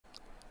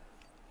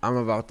I'm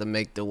about to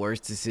make the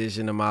worst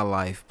decision of my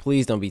life.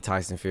 Please don't be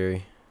Tyson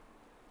Fury.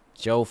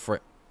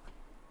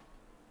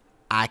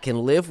 I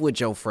can live with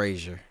Joe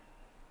Frazier.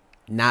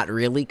 Not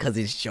really, because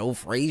it's Joe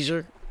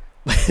Frazier.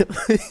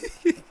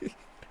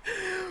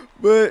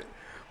 But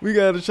we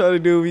got to try to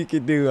do what we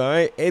can do, all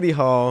right? Eddie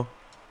Hall,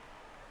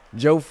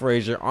 Joe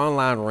Frazier,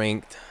 online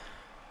ranked.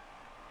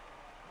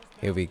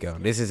 Here we go.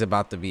 This is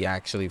about to be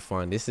actually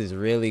fun. This is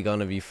really going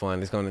to be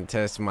fun. It's going to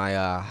test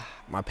my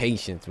my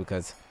patience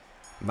because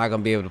I'm not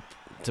going to be able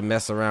to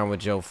mess around with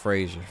Joe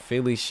Frazier.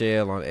 Philly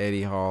shell on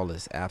Eddie Hall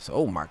is absolute.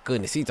 Oh, my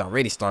goodness. He's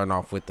already starting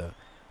off with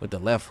the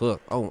left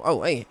hook.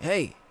 Oh,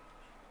 hey.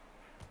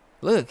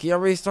 Look, he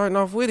already starting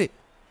off with it.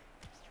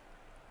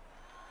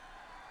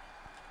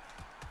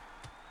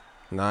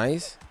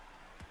 Nice.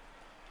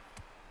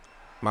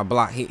 My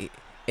block.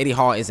 Eddie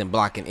Hall isn't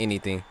blocking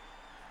anything.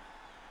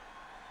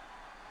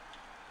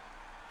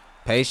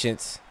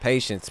 Patience,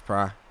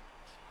 Pry.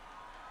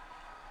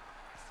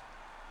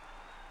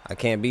 I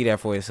can't be there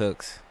for his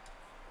hooks.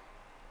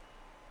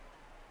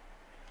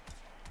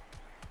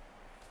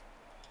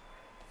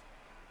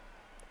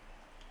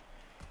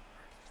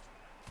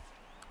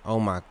 Oh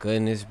my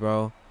goodness,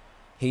 bro.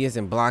 He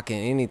isn't blocking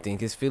anything.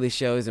 His Philly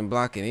shell isn't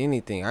blocking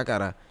anything. I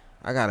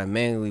gotta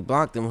manually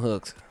block them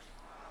hooks.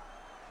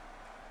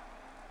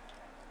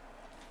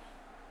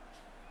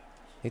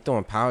 He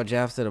throwing power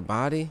jabs to the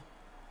body.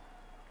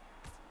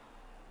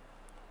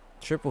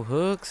 Triple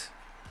hooks.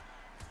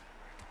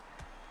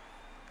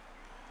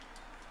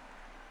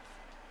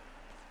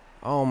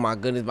 Oh my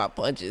goodness, my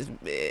punch is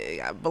big.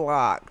 I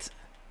blocked.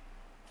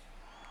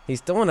 He's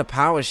throwing the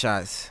power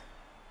shots.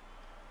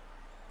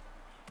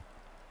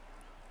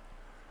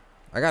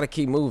 I gotta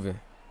keep moving.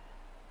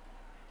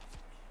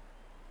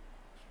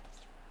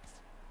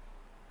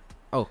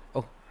 Oh.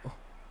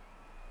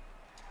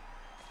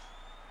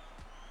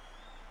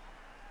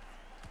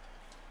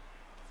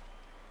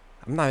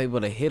 I'm not able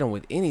to hit him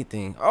with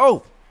anything.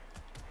 Oh!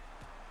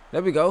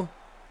 There we go.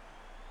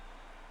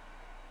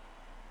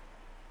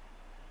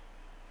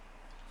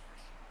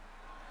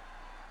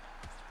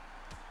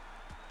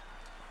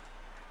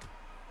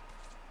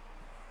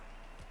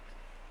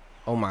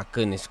 Oh my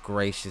goodness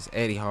gracious.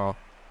 Eddie Hall,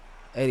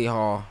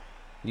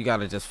 you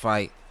gotta just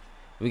fight.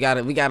 We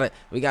gotta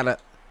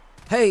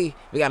hey,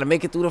 we gotta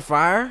make it through the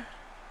fire.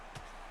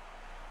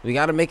 We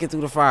gotta make it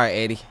through the fire,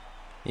 Eddie.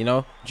 You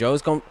know,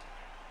 Joe's gonna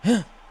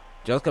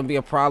be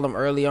a problem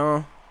early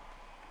on.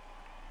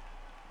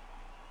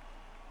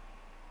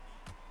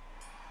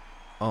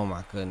 Oh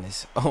my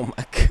goodness.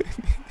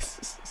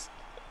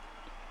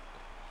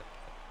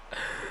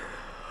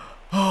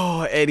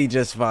 Oh, Eddie,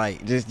 just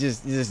fight.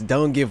 Just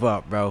don't give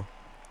up, bro.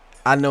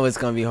 I know it's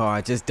gonna be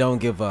hard. Just don't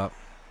give up.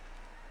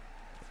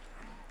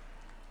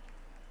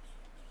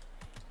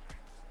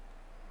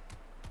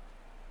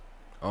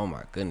 Oh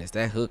my goodness,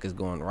 that hook is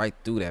going right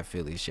through that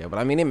Philly shell. But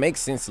I mean, it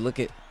makes sense to look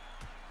at.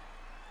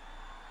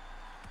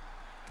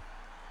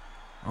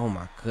 Oh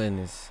my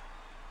goodness.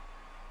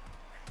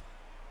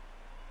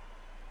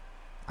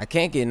 I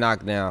can't get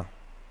knocked down.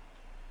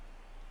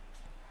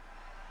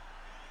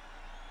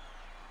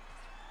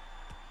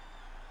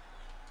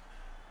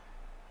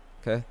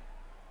 Okay.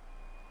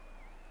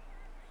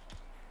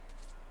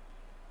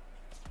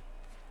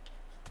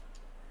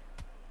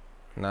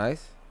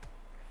 Nice.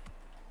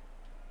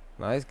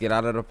 Get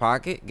out of the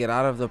pocket. Get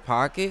out of the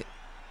pocket.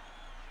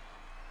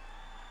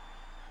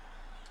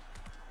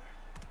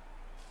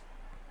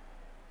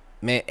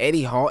 Man,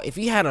 Eddie Hall, if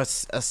he had a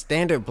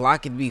standard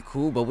block, it'd be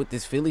cool. But with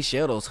this Philly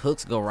shell, those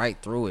hooks go right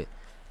through it.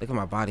 Look at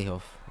my body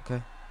health.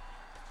 Okay.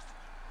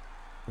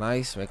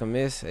 Nice. Make a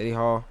miss. Eddie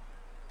Hall.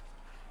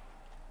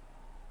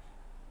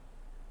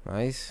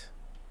 Nice.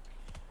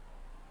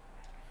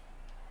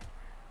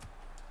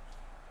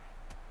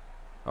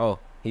 Oh,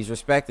 he's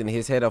respecting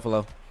his head up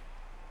low.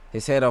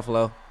 His head off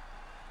low.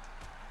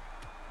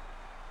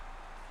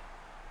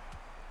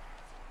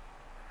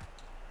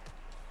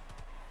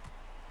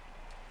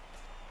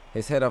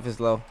 His head off is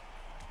low.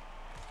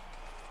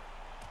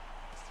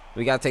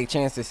 We gotta take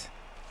chances.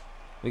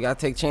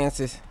 No.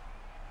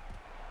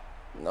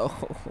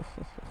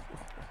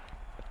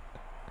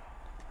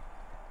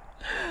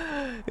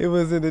 It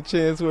wasn't a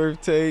chance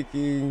worth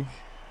taking.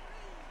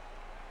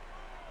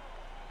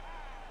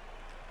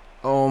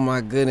 Oh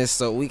my goodness.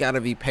 So we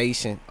gotta be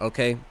patient,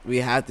 okay? We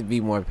have to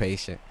be more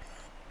patient.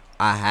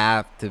 I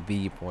have to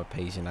be more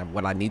patient.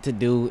 What I need to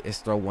do is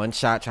throw one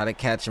shot, try to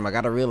catch him. I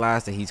gotta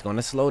realize that he's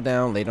gonna slow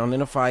down later on in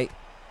the fight.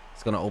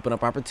 It's gonna open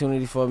up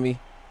opportunity for me.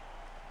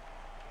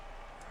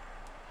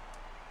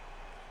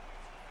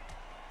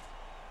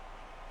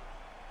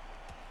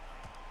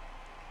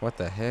 What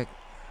the heck?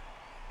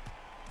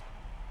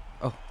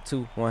 Oh,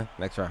 2-1,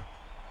 next round.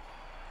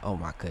 Oh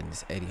my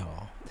goodness, Eddie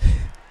Hall.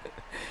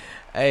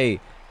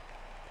 Hey,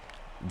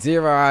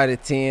 0 out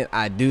of 10,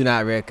 I do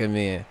not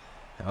recommend.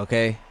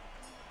 Okay?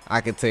 I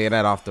can tell you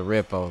that off the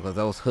rip, because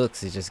those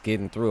hooks is just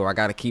getting through. I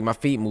got to keep my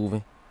feet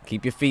moving.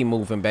 Keep your feet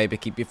moving, baby.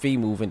 Keep your feet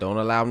moving. Don't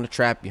allow them to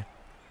trap you.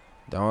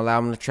 Don't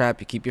allow them to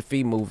trap you. Keep your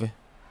feet moving.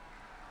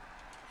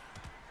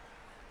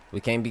 We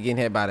can't be getting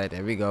hit by that.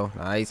 There we go.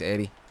 Nice,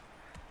 Eddie.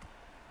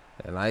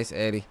 Nice,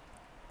 Eddie.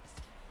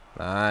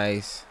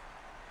 Nice.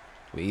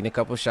 We're eating a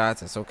couple shots.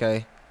 That's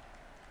okay.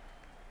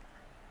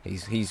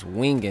 He's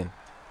winging.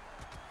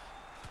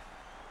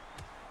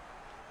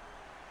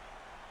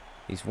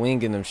 He's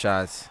winging them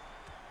shots.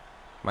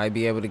 Might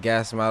be able to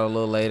gas him out a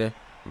little later.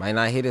 Might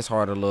not hit as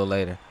hard a little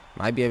later.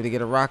 Might be able to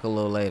get a rock a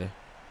little later.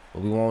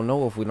 But we won't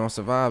know if we don't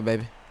survive,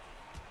 baby.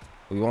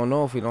 We won't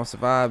know if we don't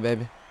survive,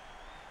 baby.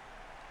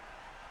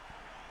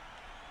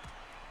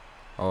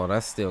 Oh,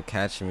 that's still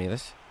catching me.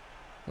 Let's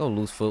go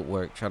loose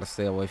footwork. Try to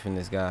stay away from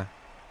this guy.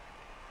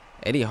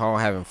 Eddie Hall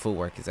having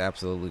footwork is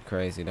absolutely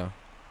crazy, though.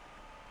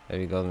 There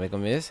we go. Make a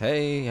miss.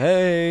 Hey,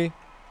 hey.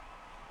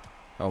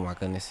 Oh, my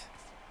goodness.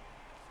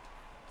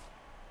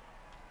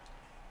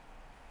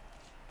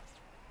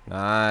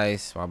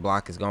 Nice. My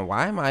block is gone.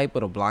 Why am I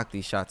able to block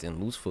these shots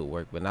in loose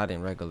footwork, but not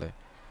in regular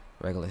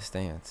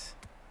stance?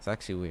 It's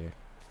actually weird.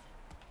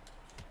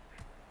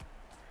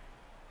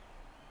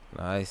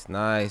 Nice,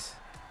 nice.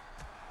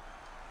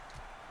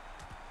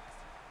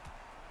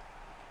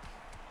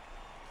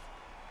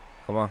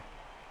 Come on.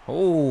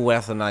 Oh,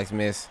 that's a nice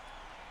miss.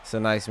 It's a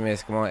nice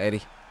miss. Come on,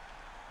 Eddie.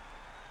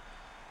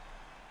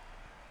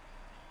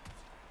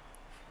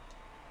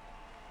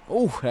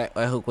 Oh, that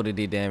hook would have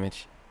did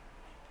damage.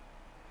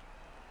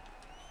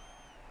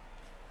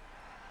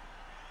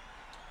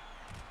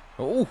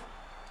 Oh.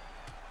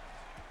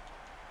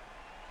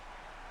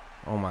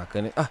 Oh my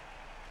goodness.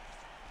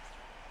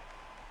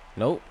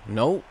 Nope.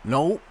 Nope.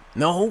 Nope.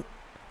 No.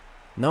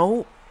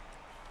 No.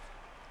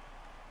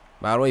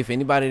 By the way, if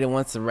anybody that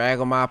wants to rag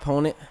on my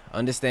opponent,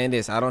 understand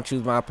this. I don't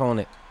choose my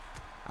opponent.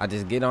 I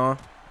just get on.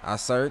 I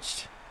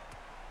searched.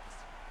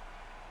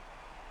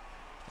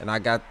 And I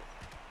got...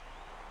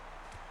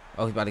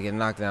 Oh, he's about to get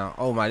knocked down.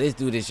 Oh my, this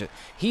dude is just...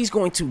 He's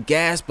going to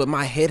gas, but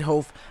my head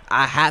health...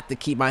 I have to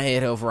keep my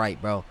head health right,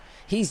 bro.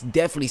 He's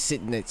definitely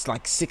sitting at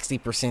like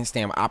 60%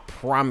 stamina. I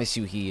promise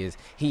you he is.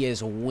 He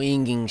is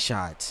winging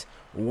shots.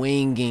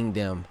 Winging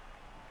them.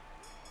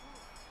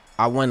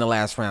 I won the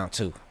last round,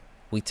 too.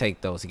 We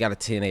take those. He got a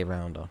 10-8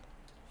 round, though.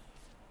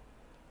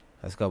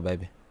 Let's go,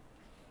 baby.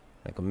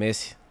 Make a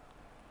miss.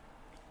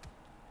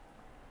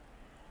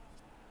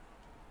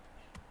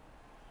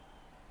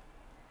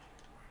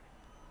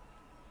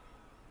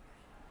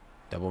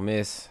 Double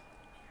miss.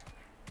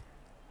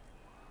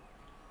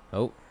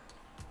 Nope.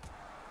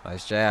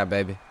 Nice jab,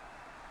 baby.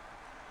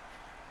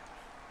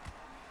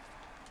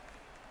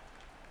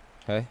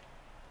 Okay.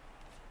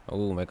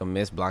 Oh, make a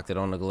miss. Blocked it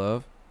on the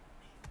glove.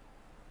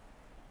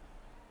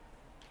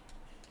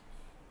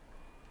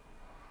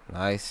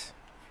 Nice.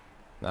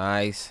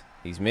 Nice.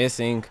 He's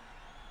missing.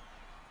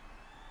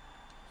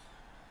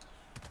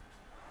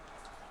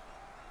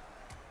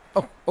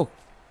 Oh, oh,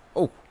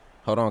 oh.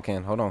 Hold on,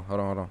 Ken. Hold on, hold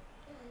on, hold on.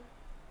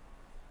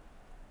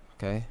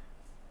 Okay.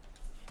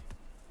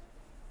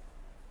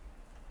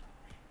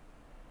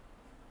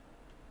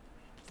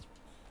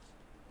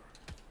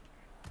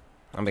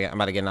 I'm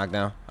about to get knocked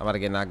down. I'm about to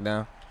get knocked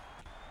down.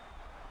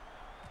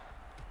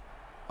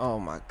 Oh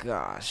my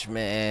gosh,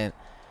 man.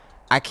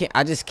 I can't.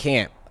 I just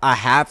can't. I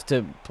have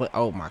to play.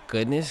 Oh my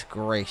goodness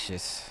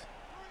gracious.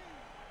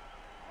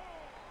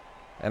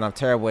 And I'm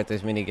terrible at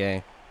this mini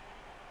game.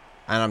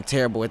 And I'm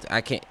terrible at.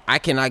 I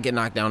cannot get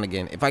knocked down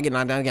again. If I get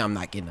knocked down again, I'm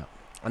not getting up.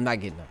 I'm not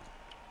getting up.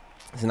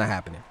 It's not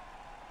happening.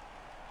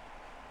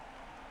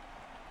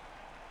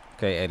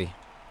 Okay, Eddie.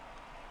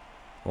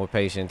 More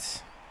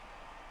patience.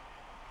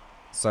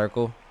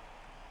 Circle.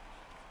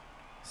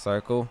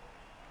 Circle.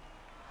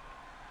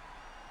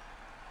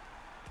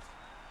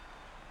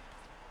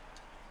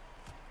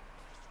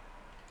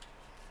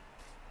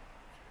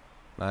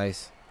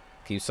 Nice.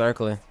 Keep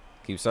circling.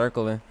 Keep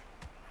circling.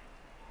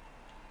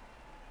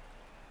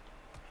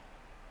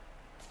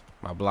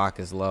 My block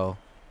is low.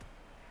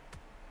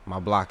 My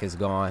block is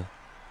gone.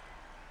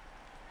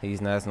 He's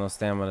has no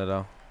stamina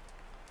though.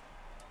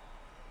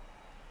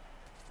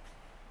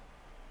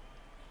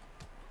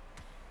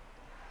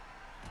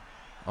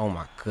 Oh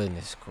my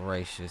goodness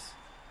gracious.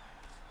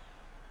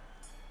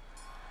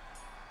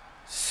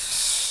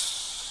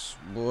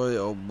 Boy,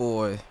 oh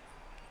boy.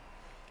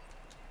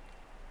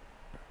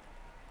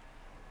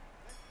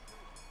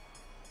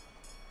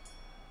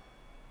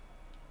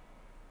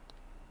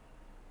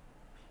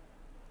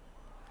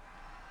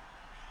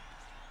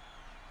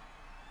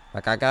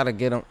 Like I gotta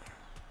get him.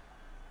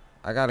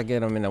 I gotta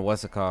get him in a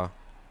what's it called?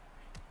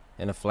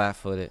 In a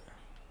flat-footed.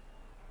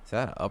 Is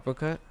that an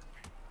uppercut?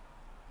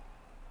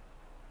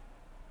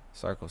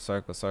 Circle,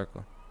 circle,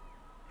 circle.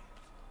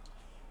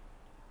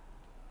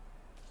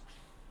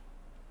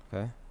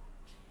 Okay.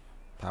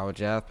 Power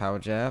jabs, power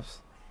jabs.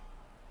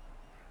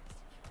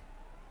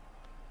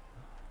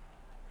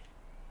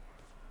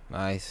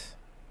 Nice.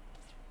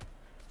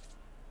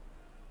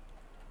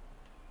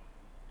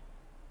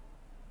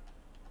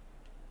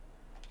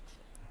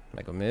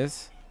 Make a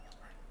miss.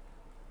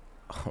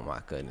 Oh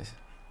my goodness.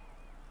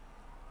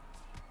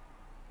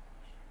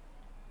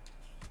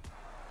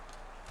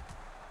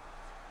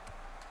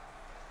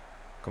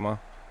 Come on.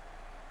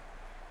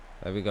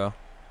 There we go.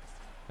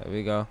 There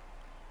we go.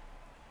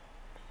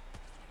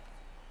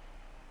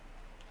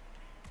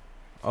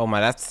 Oh my,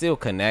 that's still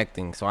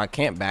connecting, so I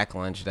can't back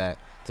lunge that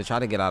to try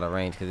to get out of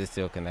range because it's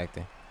still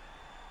connecting.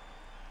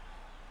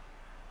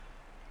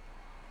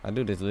 I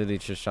do this literally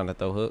just trying to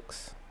throw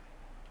hooks.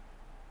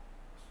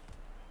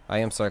 I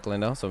am circling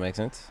though, so it makes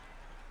sense.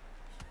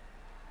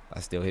 I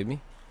still hit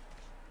me.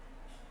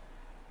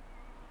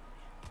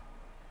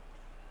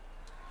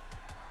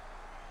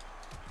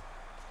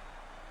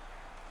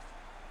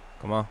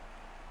 Come on.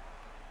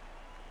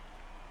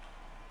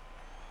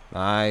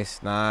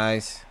 Nice,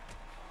 nice.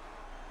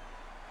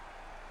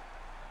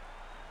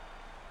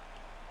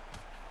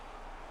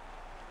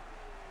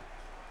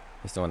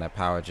 He's throwing that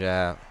power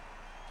jab.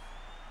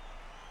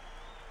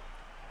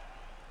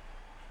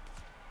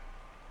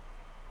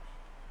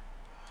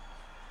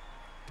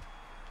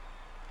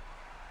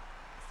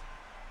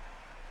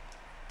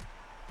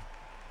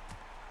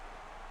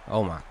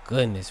 Oh my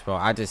goodness, bro.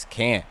 I just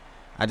can't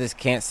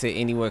sit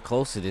anywhere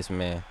close to this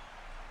man.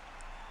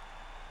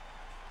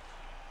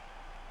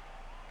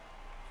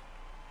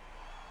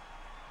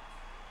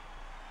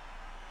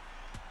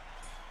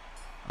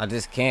 I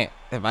just can't.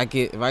 If I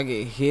get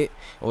hit,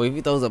 or if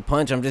he throws a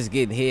punch, I'm just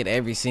getting hit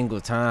every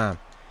single time.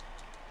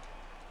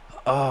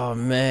 Oh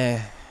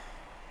man.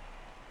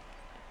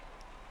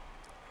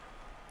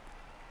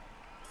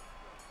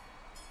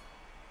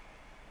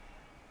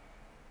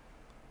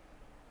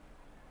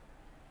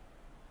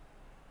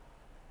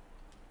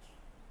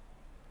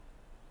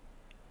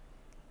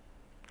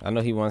 I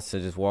know he wants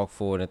to just walk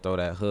forward and throw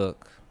that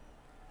hook.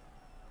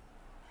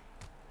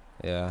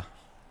 Yeah.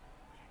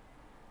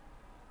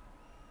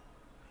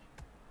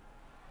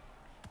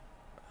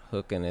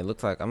 Hook, and it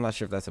looks like, I'm not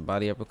sure if that's a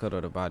body uppercut or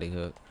the body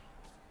hook.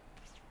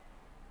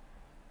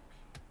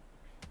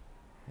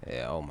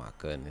 Yeah, oh my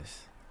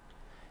goodness.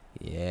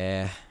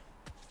 Yeah.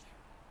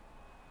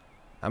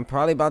 I'm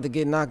probably about to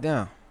get knocked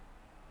down.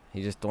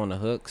 He just throwing the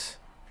hooks.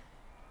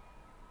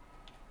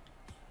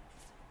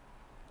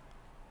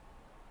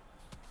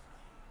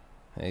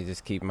 And he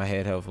just keep my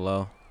head held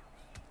low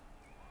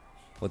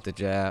with the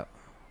jab.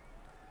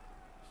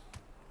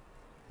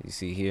 You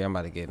see here, I'm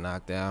about to get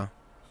knocked down.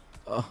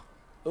 Oh,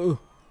 ooh.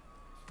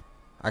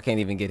 I can't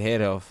even get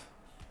head health.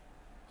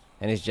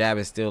 And his jab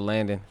is still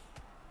landing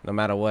no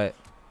matter what.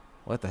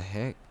 What the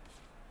heck?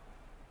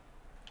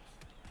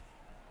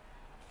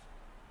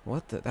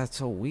 What the? That's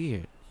so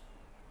weird.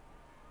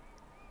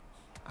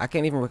 I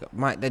can't even.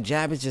 The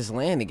jab is just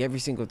landing every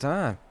single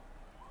time.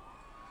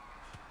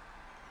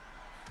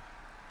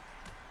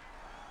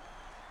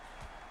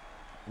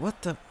 What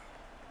the?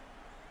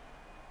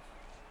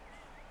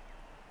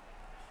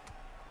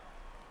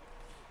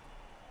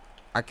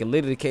 I can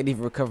literally can't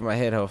even recover my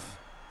head health.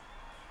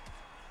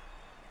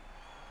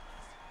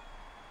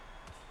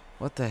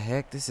 What the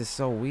heck? This is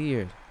so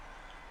weird.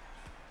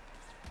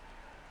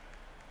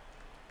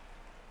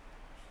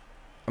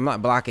 I'm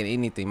not blocking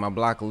anything. My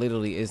block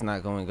literally is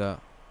not going up.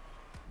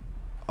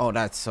 Oh,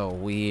 that's so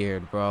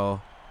weird,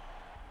 bro.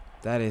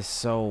 That is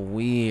so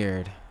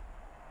weird.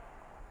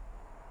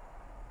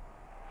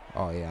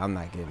 Oh, yeah, I'm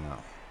not getting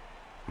out.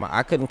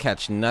 I couldn't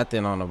catch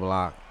nothing on the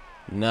block.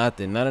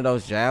 Nothing. None of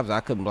those jabs.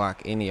 I couldn't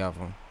block any of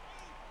them.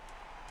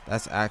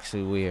 That's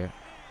actually weird.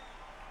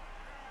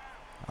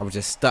 I was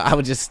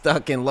just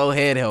stuck in low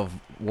head health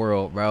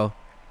world, bro.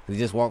 He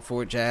just walked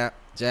forward, jab,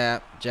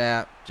 jab,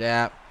 jab,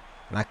 jab,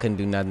 and I couldn't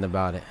do nothing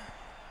about it.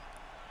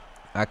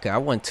 I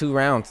won 2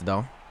 rounds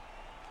though.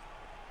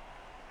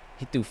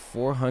 He threw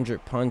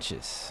 400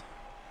 punches.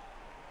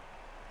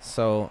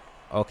 So,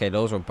 okay,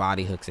 those were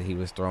body hooks that he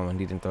was throwing.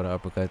 He didn't throw the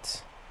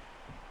uppercuts.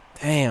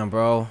 Damn,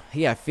 bro.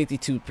 He had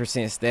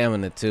 52%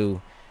 stamina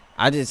too.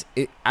 I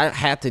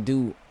had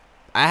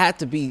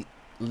to be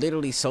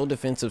literally so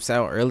defensive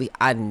sound early.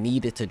 I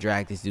needed to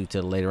drag this dude to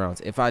the later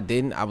rounds. If I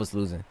didn't, I was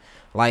losing.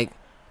 Like,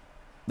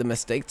 the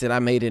mistakes that I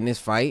made in this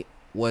fight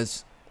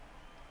was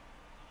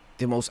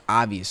the most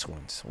obvious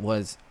ones.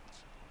 Was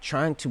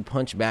trying to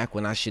punch back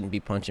when I shouldn't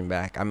be punching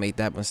back. I made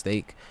that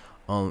mistake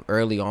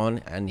early on,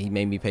 and he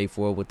made me pay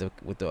for it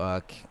with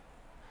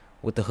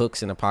the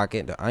hooks in the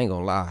pocket. I ain't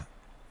gonna lie,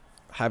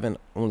 having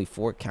only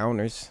 4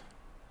 counters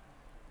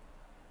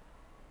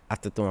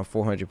after throwing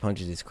 400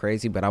 punches is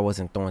crazy, but I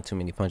wasn't throwing too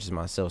many punches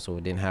myself, so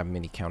it didn't have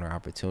many counter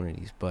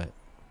opportunities. But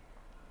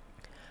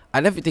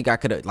I definitely think I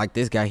could have, like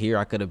this guy here,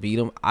 I could have beat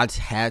him. I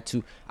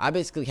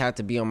basically had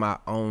to be on my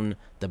own,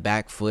 the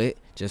back foot,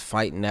 just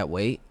fighting that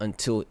way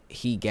until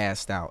he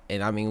gassed out.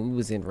 And I mean, we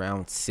was in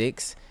round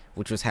 6,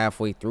 which was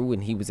halfway through,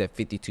 and he was at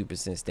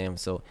 52% stamina.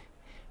 So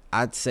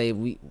I'd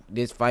say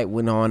this fight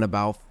went on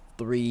about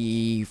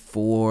 3,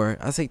 4,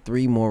 I'd say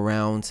 3 more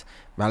rounds.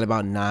 Probably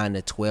about 9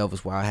 to 12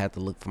 is where I had to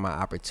look for my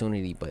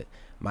opportunity. But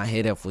my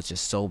head health was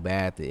just so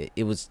bad that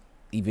it was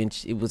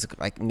eventually, it was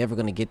like never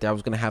gonna get there. I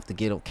was gonna have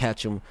to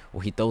catch him,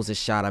 or he throws a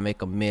shot, I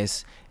make a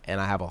miss, and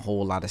I have a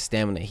whole lot of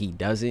stamina. He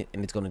doesn't,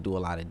 and it's gonna do a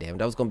lot of damage.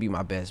 That was gonna be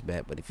my best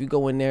bet. But if you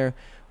go in there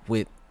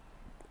with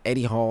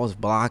Eddie Hall's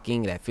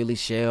blocking, that Philly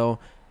shell,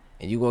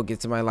 and you go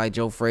get somebody like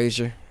Joe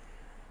Frazier,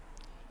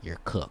 you're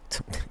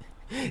cooked.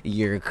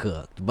 you're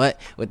cooked. But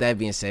with that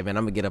being said, man,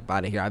 I'm gonna get up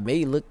out of here. I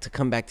may look to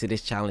come back to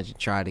this challenge and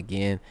try it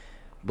again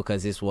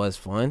because this was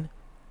fun.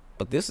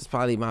 But this is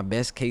probably my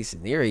best case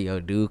scenario,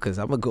 dude, because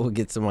I'm going to go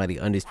get somebody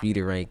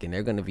undisputed rank, and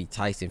they're going to be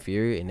Tyson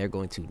Fury, and they're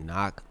going to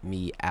knock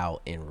me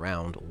out in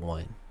round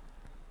 1.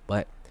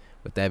 But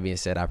with that being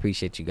said, I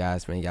appreciate you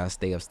guys, man. Y'all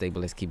stay up stable.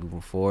 Let's keep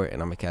moving forward,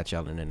 and I'm going to catch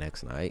y'all in the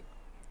next night.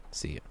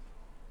 See ya.